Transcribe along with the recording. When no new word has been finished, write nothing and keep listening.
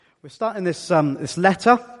We're starting this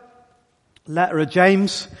letter of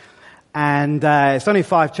James, and it's only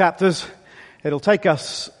 5 chapters. It'll take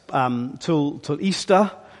us till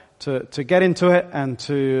Easter to get into it and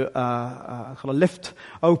to kind of lift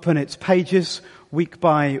open its pages week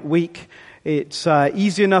by week. It's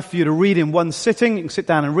easy enough for you to read in one sitting. You can sit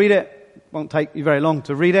down and read it. It won't take you very long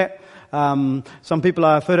to read it. Some people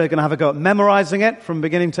I've heard are going to have a go at memorizing it from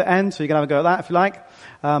beginning to end, so you can have a go at that if you like.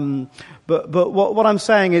 But what I'm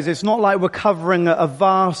saying is it's not like we're covering a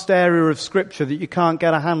vast area of Scripture that you can't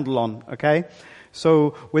get a handle on, okay?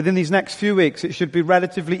 So within these next few weeks, it should be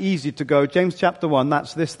relatively easy to go, James chapter 1,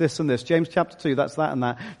 that's this and this. James chapter 2, that's that and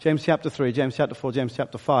that. James chapter 3, James chapter 4, James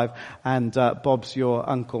chapter 5, and Bob's your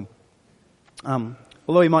uncle.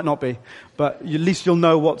 Although he might not be, but at least you'll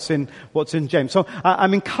know what's in James. So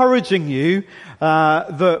I'm encouraging you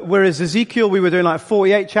that whereas Ezekiel we were doing like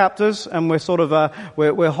 48 chapters, and we're sort of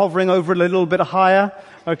we're hovering over it a little bit higher.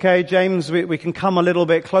 Okay, James, we can come a little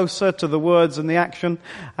bit closer to the words and the action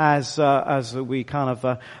as we kind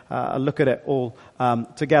of look at it all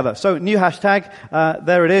together. So new hashtag,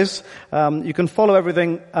 there it is. You can follow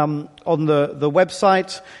everything on the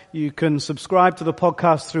website. You can subscribe to the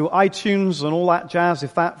podcast through iTunes and all that jazz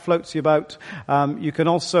if that floats your boat. You can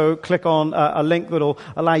also click on a link that will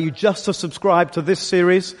allow you just to subscribe to this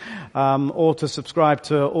series or to subscribe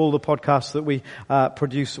to all the podcasts that we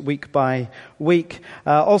produce week by week.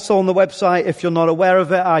 Also on the website, if you're not aware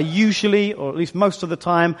of it, I usually, or at least most of the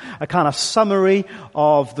time, a kind of summary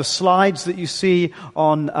of the slides that you see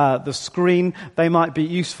on the screen. They might be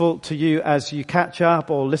useful to you as you catch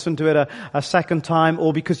up or listen to it a second time,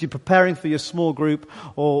 or because you're preparing for your small group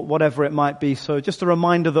or whatever it might be. So just a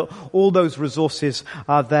reminder that all those resources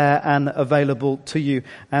are there and available to you.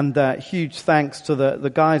 And huge thanks to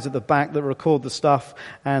the guys at the back that record the stuff,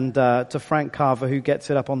 and to Frank Carver who gets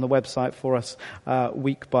it up on the website for us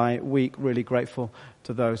week by week. Really grateful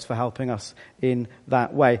to those for helping us in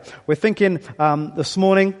that way. We're thinking this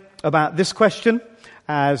morning about this question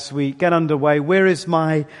as we get underway. Where is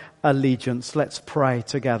my allegiance? Let's pray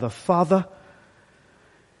together. Father,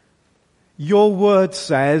 your word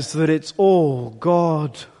says that it's all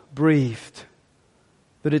God-breathed,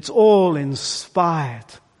 that it's all inspired,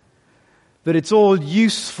 that it's all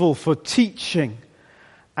useful for teaching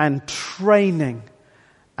and training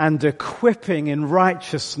and equipping in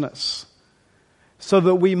righteousness, so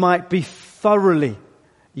that we might be thoroughly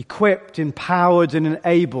equipped, empowered, and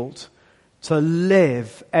enabled to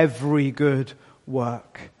live every good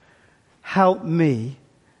work. Help me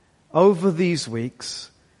over these weeks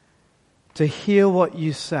to hear what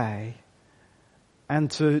you say and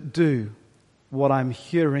to do what I'm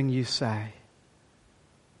hearing you say.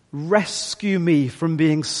 Rescue me from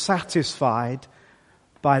being satisfied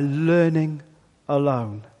by learning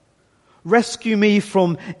alone. Rescue me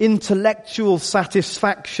from intellectual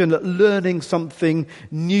satisfaction at learning something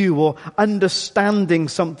new or understanding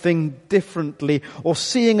something differently or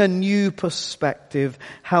seeing a new perspective.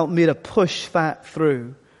 Help me to push that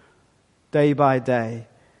through day by day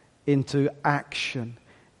into action,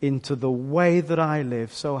 into the way that I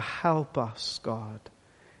live. So help us, God,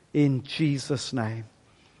 in Jesus' name.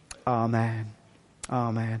 Amen.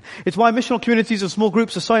 Amen. It's why missional communities and small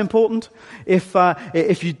groups are so important.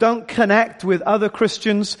 If you don't connect with other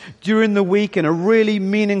Christians during the week in a really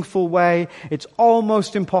meaningful way, it's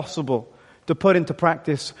almost impossible to put into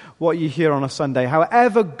practice what you hear on a Sunday.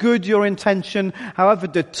 However good your intention, however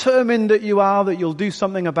determined that you are that you'll do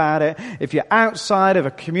something about it, if you're outside of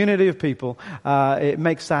a community of people, it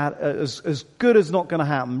makes that as good as not going to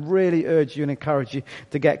happen. Really urge you and encourage you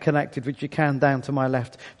to get connected, which you can down to my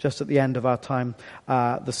left just at the end of our time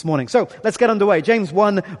this morning. So let's get underway. James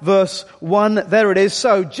 1 verse 1, there it is.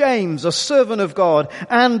 So James, a servant of God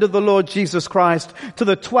and of the Lord Jesus Christ, to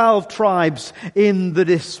the 12 tribes in the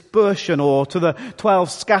dispersion, or to the 12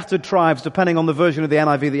 scattered tribes, depending on the version of the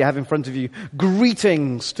NIV that you have in front of you.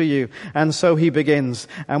 Greetings to you. And so he begins,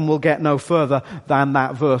 and we'll get no further than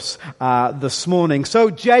that verse this morning. So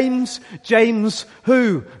James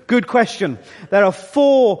who? Good question. There are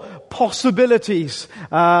 4 possibilities,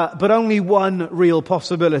 but only one real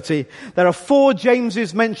possibility. There are 4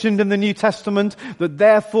 Jameses mentioned in the New Testament that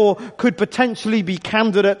therefore could potentially be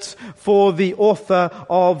candidates for the author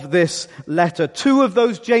of this letter. 2 of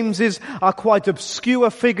those Jameses are quite obscure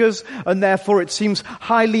figures, and therefore it seems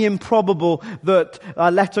highly improbable that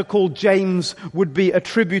a letter called James would be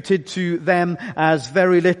attributed to them, as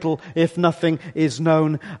very little, if nothing, is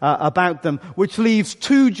known about them. Which leaves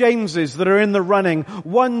 2 Jameses that are in the running.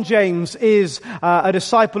 One James is a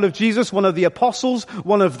disciple of Jesus, one of the apostles,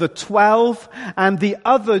 one of the 12, and the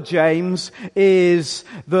other James is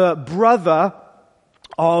the brother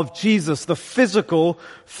of Jesus, the physical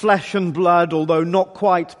flesh and blood, although not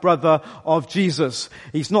quite brother of Jesus.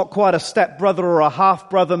 He's not quite a step-brother or a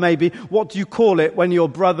half-brother maybe. What do you call it when your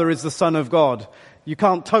brother is the Son of God? You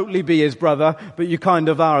can't totally be his brother, but you kind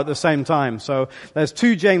of are at the same time. So there's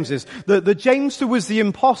two Jameses. The James who was the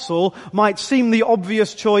apostle might seem the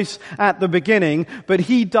obvious choice at the beginning, but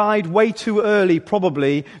he died way too early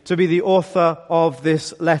probably to be the author of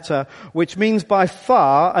this letter, which means by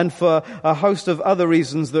far, and for a host of other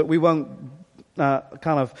reasons that we won't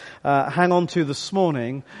hang on to this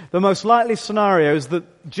morning, the most likely scenario is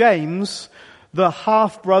that James, the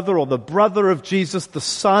half-brother or the brother of Jesus, the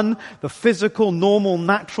son, the physical, normal,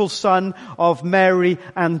 natural son of Mary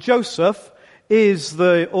and Joseph, is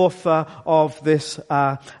the author of this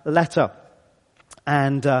letter.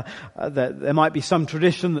 And there might be some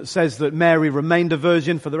tradition that says that Mary remained a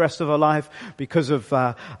virgin for the rest of her life because of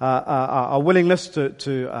our willingness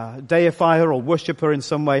to deify her or worship her in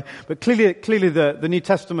some way. But clearly the New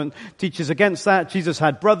Testament teaches against that. Jesus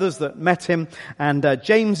had brothers that met him, and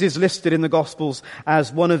James is listed in the Gospels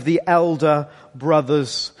as one of the elder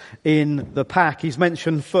brothers in the pack. He's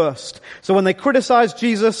mentioned first. So when they criticize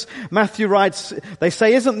Jesus, Matthew writes, they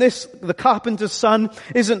say, isn't this the carpenter's son?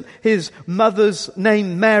 Isn't his mother's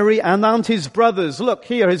name Mary? And aren't his brothers? Look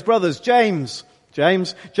here, his brothers, James,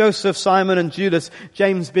 Joseph, Simon and Judas.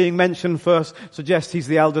 James being mentioned first suggests he's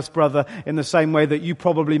the eldest brother in the same way that you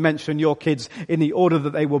probably mention your kids in the order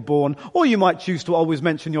that they were born. Or you might choose to always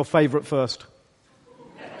mention your favorite first.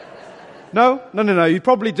 No. You'd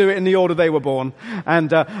probably do it in the order they were born. And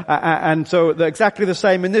so they're exactly the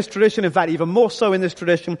same in this tradition. In fact, even more so in this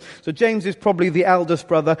tradition. So James is probably the eldest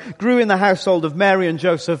brother, grew in the household of Mary and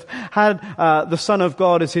Joseph, had the Son of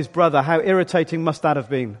God as his brother. How irritating must that have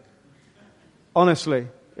been? Honestly.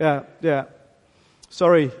 Yeah.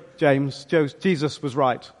 Sorry, James. Jesus was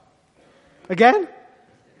right. Again?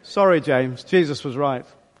 Sorry, James. Jesus was right.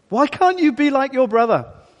 Why can't you be like your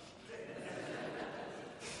brother?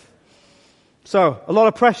 So, a lot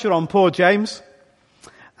of pressure on poor James.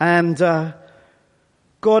 And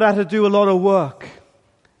God had to do a lot of work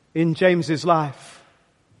in James's life.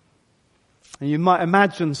 And you might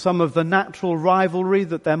imagine some of the natural rivalry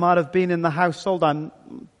that there might have been in the household. I'm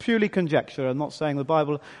purely conjecture. I'm not saying the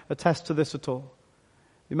Bible attests to this at all.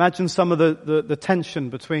 Imagine some of the tension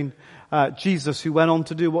between Jesus, who went on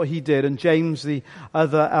to do what he did, and James, the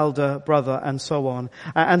other elder brother, and so on.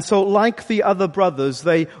 And so, like the other brothers,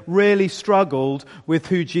 they really struggled with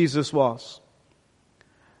who Jesus was.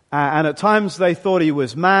 And at times they thought he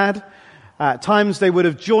was mad. At times they would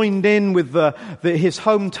have joined in with his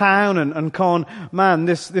hometown and gone, man,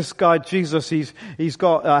 this guy Jesus, he's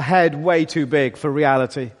got a head way too big for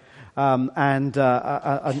reality, and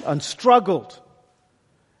struggled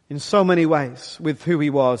in so many ways with who he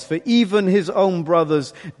was. For even his own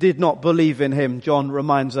brothers did not believe in him, John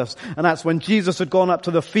reminds us. And that's when Jesus had gone up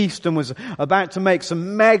to the feast and was about to make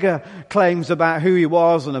some mega claims about who he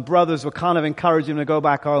was, and the brothers were kind of encouraging him to go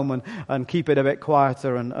back home and keep it a bit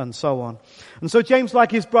quieter and so on. And so James,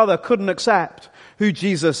 like his brother, couldn't accept who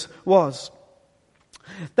Jesus was.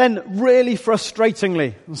 Then really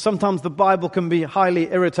frustratingly, and sometimes the Bible can be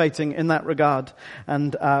highly irritating in that regard,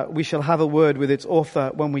 and we shall have a word with its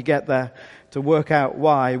author when we get there to work out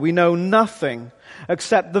why. We know nothing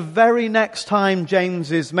except the very next time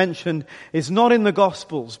James is mentioned is not in the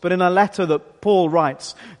Gospels, but in a letter that Paul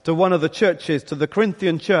writes to one of the churches, to the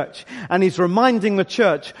Corinthian church, and he's reminding the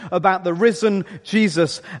church about the risen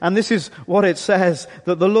Jesus. And this is what it says,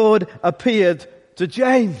 that the Lord appeared to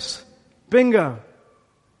James. Bingo.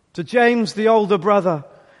 To James, the older brother,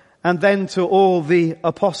 and then to all the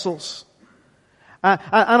apostles. And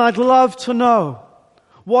I'd love to know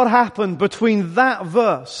what happened between that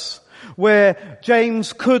verse where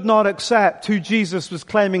James could not accept who Jesus was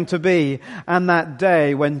claiming to be, and that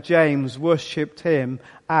day when James worshipped him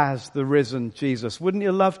as the risen Jesus. Wouldn't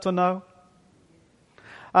you love to know?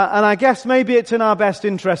 And I guess maybe it's in our best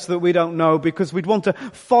interest that we don't know, because we'd want to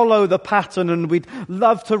follow the pattern and we'd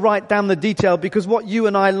love to write down the detail, because what you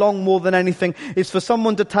and I long more than anything is for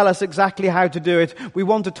someone to tell us exactly how to do it. We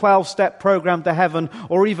want a 12-step program to heaven,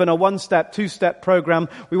 or even a 1-step, 2-step program.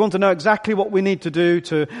 We want to know exactly what we need to do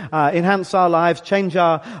to enhance our lives, change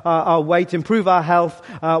our weight, improve our health,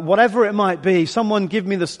 whatever it might be. Someone give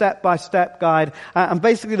me the step-by-step guide. And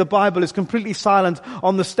basically the Bible is completely silent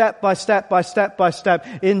on the step-by-step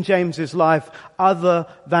in James's life, other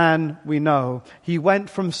than we know. He went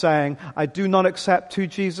from saying, I do not accept who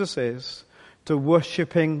Jesus is, to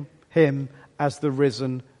worshipping him as the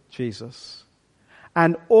risen Jesus.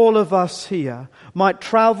 And all of us here might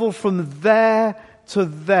travel from there to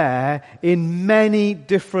there in many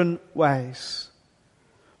different ways.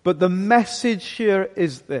 But the message here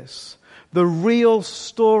is this. The real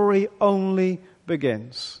story only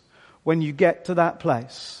begins when you get to that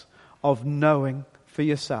place of knowing for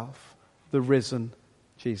yourself the risen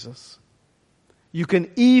Jesus. You can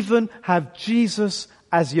even have Jesus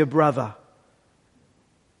as your brother.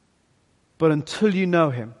 But until you know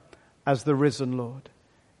him as the risen Lord,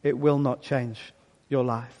 it will not change your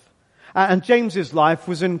life. And James's life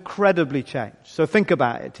was incredibly changed. So think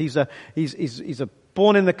about it. He's a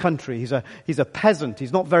born in the country. He's a peasant.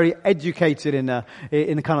 He's not very educated in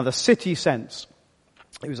kind of the city sense.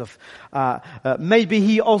 He was maybe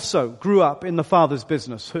he also grew up in the Father's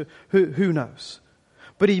business. Who knows?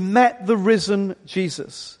 But he met the risen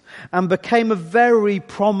Jesus and became a very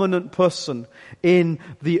prominent person in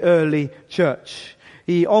the early church.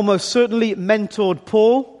 He almost certainly mentored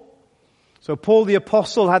Paul. So Paul the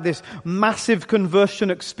Apostle had this massive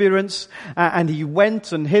conversion experience, and he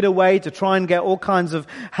went and hid away to try and get all kinds of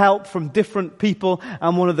help from different people.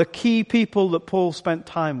 And one of the key people that Paul spent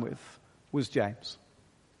time with was James.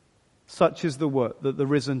 Such is the work that the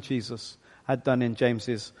risen Jesus had done in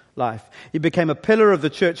James's life. He became a pillar of the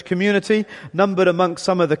church community, numbered amongst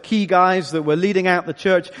some of the key guys that were leading out the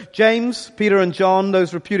church. James, Peter and John,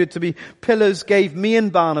 those reputed to be pillars, gave me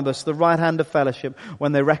and Barnabas the right hand of fellowship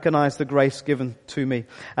when they recognized the grace given to me.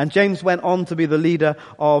 And James went on to be the leader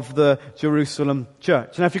of the Jerusalem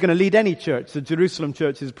church. Now, if you're going to lead any church, the Jerusalem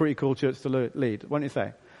church is a pretty cool church to lead, won't you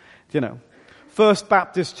say? You know, First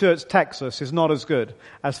Baptist Church Texas is not as good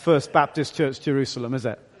as First Baptist Church Jerusalem, is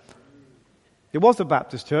it? It was a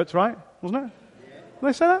Baptist church, right? Wasn't it? Did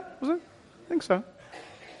they say that? Was it? I think so.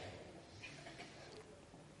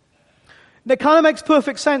 It kind of makes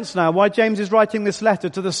perfect sense now why James is writing this letter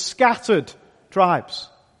to the scattered tribes.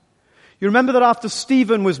 You remember that after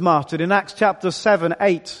Stephen was martyred in Acts chapter 7,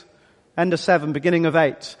 8, end of 7, beginning of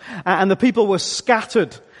 8, and the people were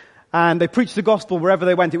scattered. And they preached the gospel wherever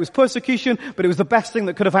they went. It was persecution, but it was the best thing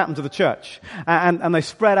that could have happened to the church. And they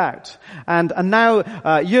spread out. And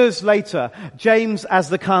now, years later, James, as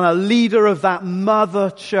the kind of leader of that mother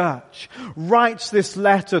church, writes this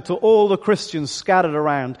letter to all the Christians scattered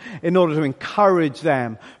around in order to encourage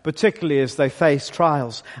them, particularly as they face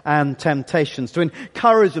trials and temptations, to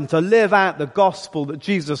encourage them to live out the gospel that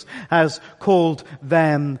Jesus has called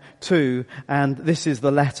them to. And this is the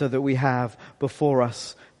letter that we have before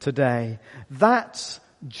us today. That's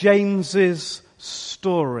James's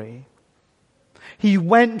story. He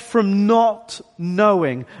went from not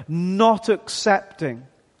knowing, not accepting,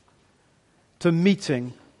 to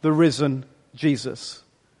meeting the risen Jesus.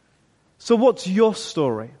 So what's your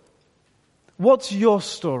story? What's your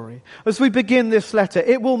story? As we begin this letter,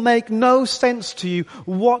 it will make no sense to you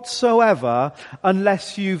whatsoever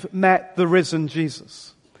unless you've met the risen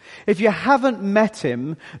Jesus. If you haven't met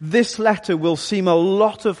him, this letter will seem a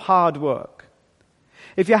lot of hard work.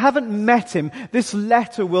 If you haven't met him, this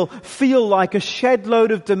letter will feel like a shed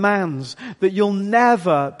load of demands that you'll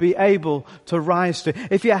never be able to rise to.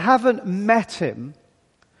 If you haven't met him,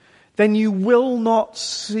 then you will not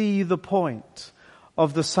see the point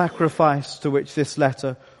of the sacrifice to which this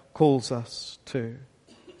letter calls us to.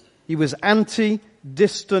 He was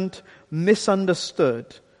distant,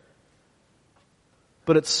 misunderstood.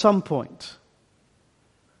 But at some point,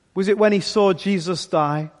 was it when he saw Jesus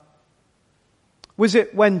die? Was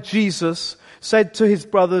it when Jesus said to his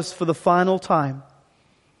brothers for the final time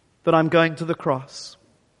that I'm going to the cross?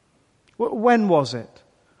 When was it?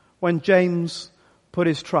 When James put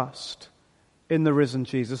his trust in the risen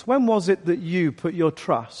Jesus? When was it that you put your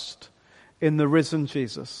trust in the risen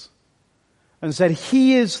Jesus and said,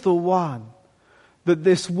 he is the one that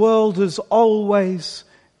this world has always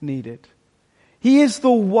needed? He is the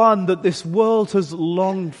one that this world has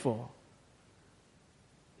longed for.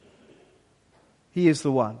 He is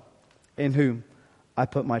the one in whom I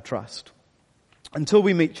put my trust. Until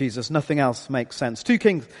we meet Jesus, nothing else makes sense. Two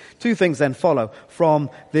things then follow from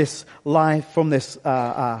this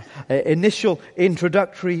initial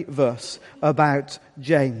introductory verse about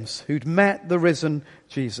James, who'd met the risen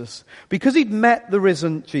Jesus. Because he'd met the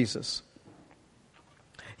risen Jesus,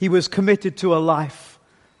 he was committed to a life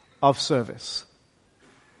of service.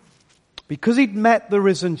 Because he'd met the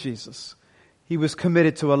risen Jesus, he was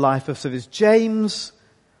committed to a life of service. James,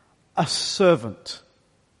 a servant.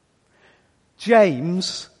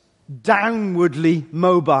 James, downwardly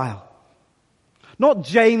mobile. Not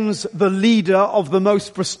James, the leader of the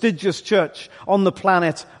most prestigious church on the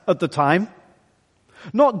planet at the time.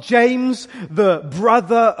 Not James, the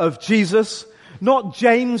brother of Jesus. Not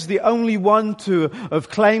James, the only one to have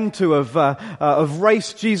claimed to have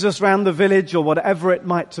raced Jesus around the village or whatever it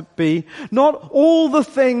might be. Not all the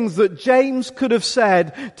things that James could have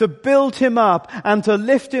said to build him up and to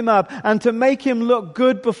lift him up and to make him look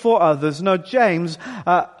good before others. No, James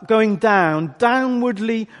going down,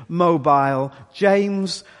 downwardly mobile.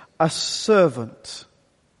 James, a servant.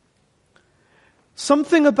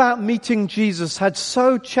 Something about meeting Jesus had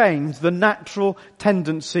so changed the natural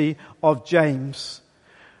tendency of James.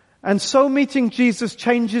 And so meeting Jesus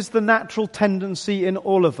changes the natural tendency in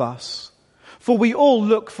all of us. For we all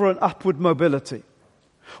look for an upward mobility.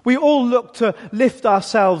 We all look to lift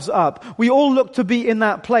ourselves up. We all look to be in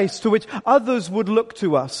that place to which others would look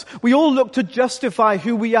to us. We all look to justify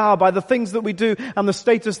who we are by the things that we do and the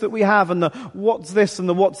status that we have and the what's this and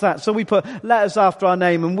the what's that. So we put letters after our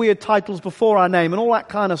name and weird titles before our name and all that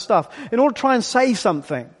kind of stuff in order to try and say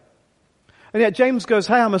something. And yet James goes,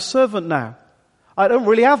 hey, I'm a servant now. I don't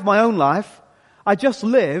really have my own life. I just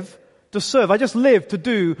live to serve. I just live to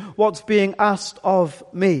do what's being asked of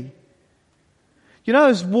me. You know,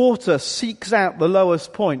 as water seeks out the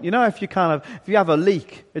lowest point, you know, if you have a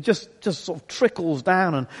leak, it just sort of trickles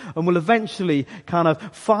down and will eventually kind of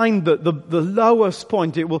find the lowest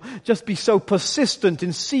point. It will just be so persistent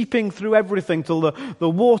in seeping through everything till the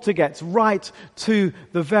water gets right to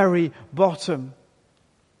the very bottom.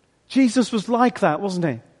 Jesus was like that,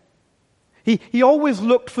 wasn't he? He always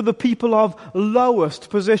looked for the people of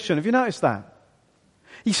lowest position. Have you noticed that?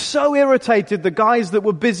 He so irritated the guys that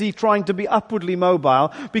were busy trying to be upwardly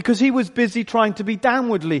mobile because he was busy trying to be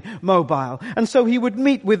downwardly mobile. And so he would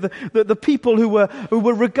meet with the people who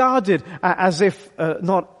were regarded as if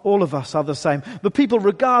not all of us are the same. The people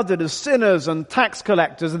regarded as sinners and tax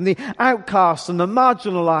collectors and the outcasts and the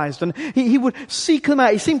marginalized. And he would seek them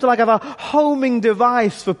out. He seemed to have a homing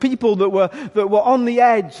device for people that were on the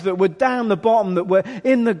edge, that were down the bottom, that were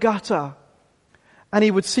in the gutter. And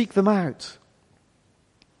he would seek them out.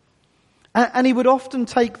 And he would often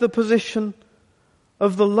take the position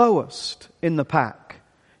of the lowest in the pack.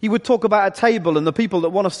 He would talk about a table and the people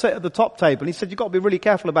that want to sit at the top table. He said, you've got to be really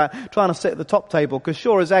careful about trying to sit at the top table because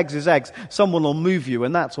sure as eggs is eggs, someone will move you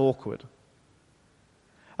and that's awkward.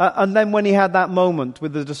 And then when he had that moment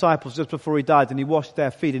with the disciples just before he died and he washed their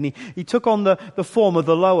feet and he took on the form of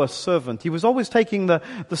the lowest servant. He was always taking the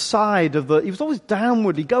side of he was always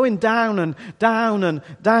downwardly, going down and down and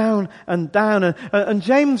down and down. And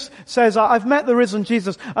James says, I've met the risen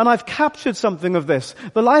Jesus and I've captured something of this.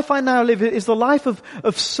 The life I now live is the life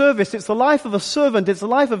of service. It's the life of a servant. It's the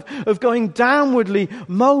life of going downwardly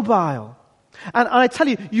mobile. And I tell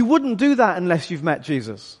you, you wouldn't do that unless you've met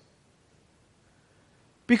Jesus.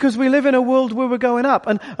 Because we live in a world where we're going up.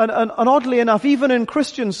 And oddly enough, even in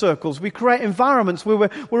Christian circles, we create environments where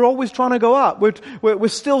we're always trying to go up. We're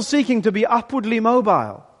still seeking to be upwardly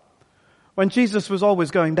mobile. When Jesus was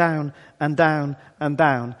always going down and down and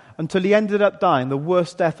down until he ended up dying the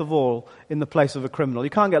worst death of all in the place of a criminal. You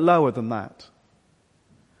can't get lower than that.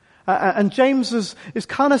 And James is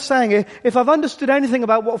kind of saying, if I've understood anything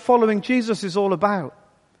about what following Jesus is all about,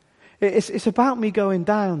 it's about me going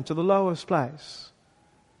down to the lowest place.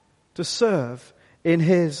 To serve in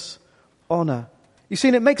his honor. You see,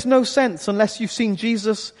 it makes no sense unless you've seen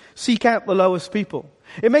Jesus seek out the lowest people.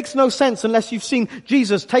 It makes no sense unless you've seen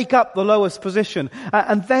Jesus take up the lowest position.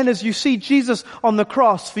 And then as you see Jesus on the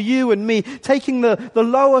cross for you and me, taking the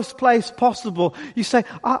lowest place possible, you say,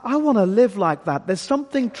 I want to live like that. There's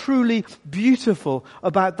something truly beautiful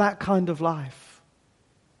about that kind of life.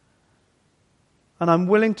 And I'm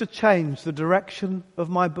willing to change the direction of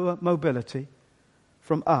my mobility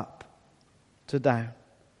from up to down.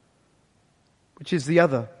 Which is the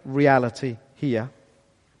other reality here.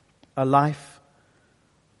 A life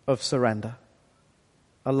of surrender.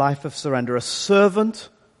 A life of surrender. A servant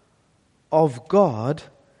of God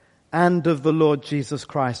and of the Lord Jesus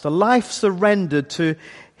Christ. A life surrendered to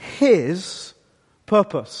his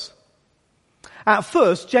purpose. At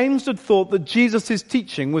first, James had thought that Jesus'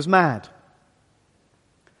 teaching was mad.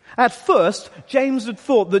 At first, James had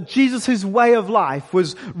thought that Jesus' way of life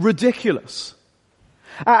was ridiculous.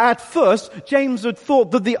 At first, James had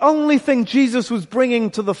thought that the only thing Jesus was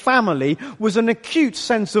bringing to the family was an acute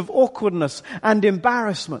sense of awkwardness and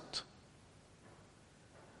embarrassment.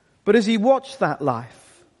 But as he watched that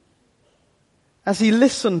life, as he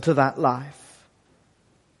listened to that life,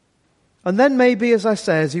 and then maybe, as I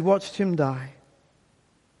say, as he watched him die,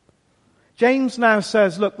 James now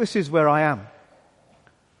says, look, this is where I am.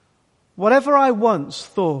 Whatever I once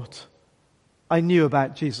thought I knew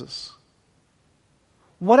about Jesus,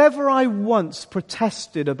 whatever I once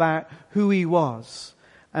protested about who he was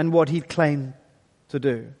and what he claimed to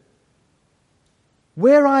do,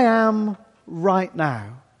 Where I am right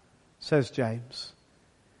now, says James,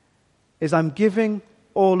 is I'm giving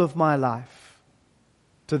all of my life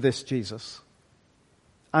to this Jesus.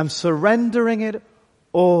 I'm surrendering it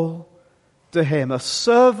all to Him, a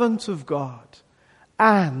servant of God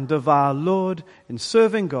and of our Lord in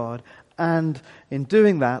serving God, and in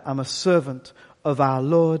doing that, I'm a servant of our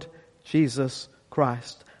Lord Jesus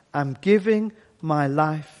Christ. I'm giving my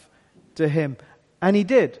life to Him. And He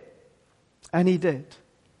did. And He did.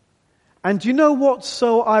 And do you know what's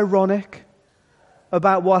so ironic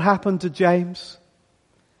about what happened to James?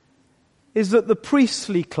 Is that the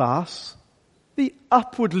priestly class, the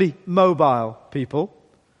upwardly mobile people,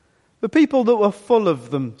 the people that were full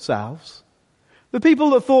of themselves, the people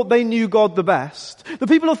that thought they knew God the best, the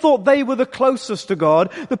people that thought they were the closest to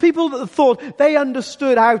God, the people that thought they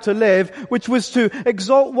understood how to live, which was to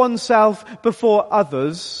exalt oneself before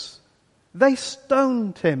others, they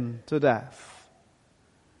stoned Him to death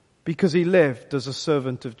because He lived as a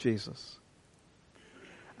servant of Jesus.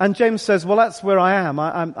 And James says, well, that's where I am.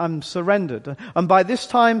 I'm surrendered. And by this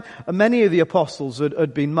time, many of the apostles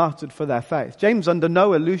had been martyred for their faith. James, under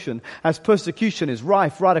no illusion, as persecution is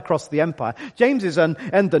rife right across the empire, James is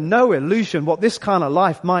under no illusion what this kind of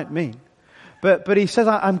life might mean. But he says,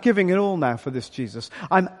 I'm giving it all now for this Jesus.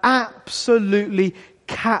 I'm absolutely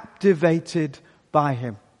captivated by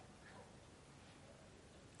Him.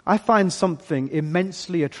 I find something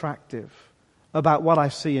immensely attractive about what I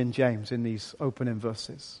see in James in these opening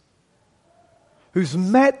verses. Who's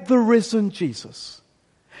met the risen Jesus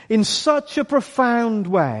in such a profound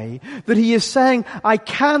way that he is saying, I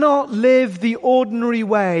cannot live the ordinary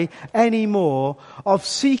way anymore of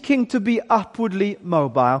seeking to be upwardly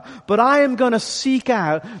mobile, but I am going to seek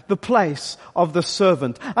out the place of the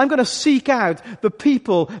servant. I'm going to seek out the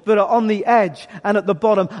people that are on the edge and at the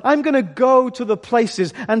bottom. I'm going to go to the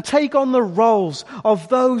places and take on the roles of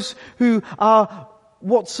those who are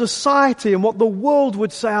what society and what the world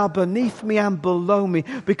would say are beneath me and below me,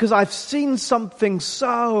 because I've seen something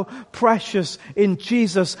so precious in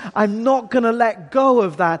Jesus. I'm not going to let go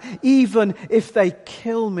of that, even if they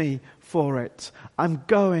kill me for it. I'm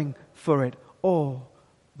going for it all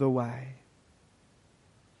the way.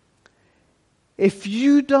 If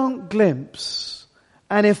you don't glimpse,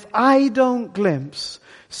 and if I don't glimpse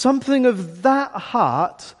something of that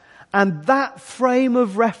heart and that frame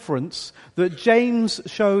of reference that James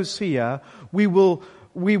shows here, we will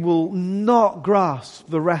not grasp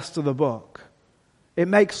the rest of the book. It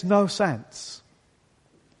makes no sense.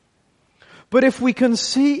 But if we can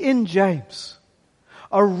see in James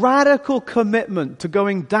a radical commitment to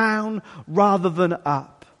going down rather than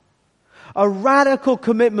up, a radical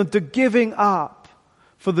commitment to giving up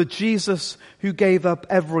for the Jesus who gave up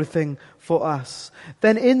everything for us,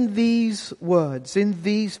 then in these words, in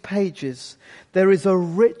these pages, there is a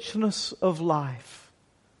richness of life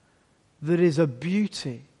that is a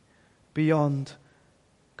beauty beyond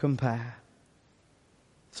compare.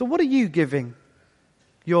 So what are you giving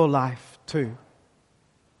your life to?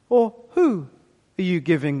 Or who are you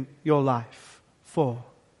giving your life for?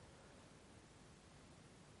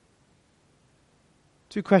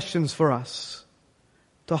 Two questions for us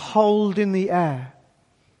to hold in the air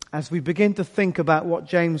as we begin to think about what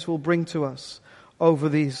James will bring to us over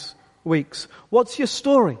these weeks. What's your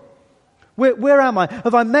story? Where am I?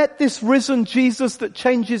 Have I met this risen Jesus that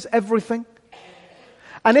changes everything?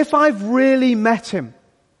 And if I've really met Him,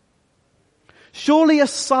 surely a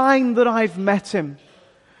sign that I've met Him,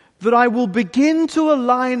 that I will begin to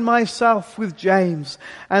align myself with James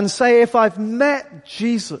and say, if I've met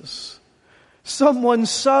Jesus, someone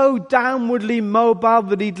so downwardly mobile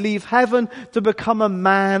that He'd leave heaven to become a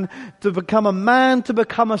man to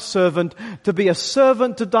become a servant, to be a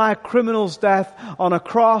servant to die a criminal's death on a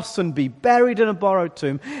cross and be buried in a borrowed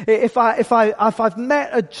tomb. If I've met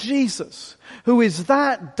a Jesus who is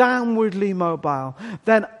that downwardly mobile,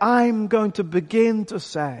 then I'm going to begin to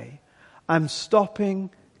say, I'm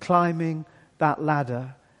stopping climbing that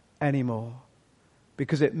ladder anymore,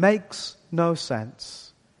 because it makes no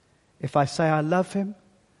sense if I say I love Him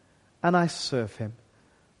and I serve Him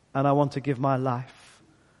and I want to give my life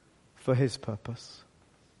for His purpose.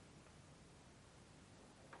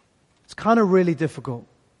 It's kind of really difficult.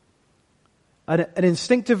 And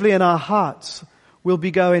instinctively in our hearts, we'll be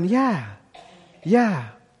going, yeah.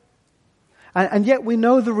 And yet we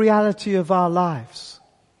know the reality of our lives.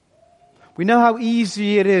 We know how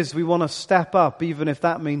easy it is. We want to step up, even if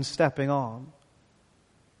that means stepping on.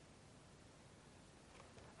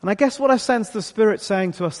 And I guess what I sense the Spirit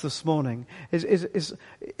saying to us this morning is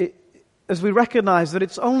as we recognize that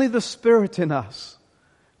it's only the Spirit in us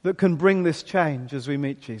that can bring this change as we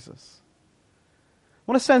meet Jesus.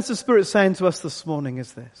 What I sense the Spirit saying to us this morning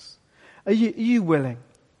is this. Are you willing?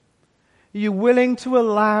 Are you willing to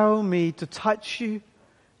allow me to touch you,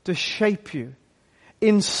 to shape you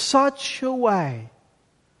in such a way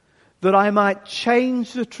that I might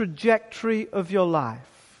change the trajectory of your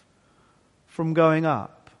life from going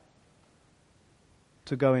up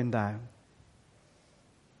to going down?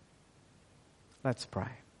 Let's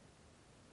pray.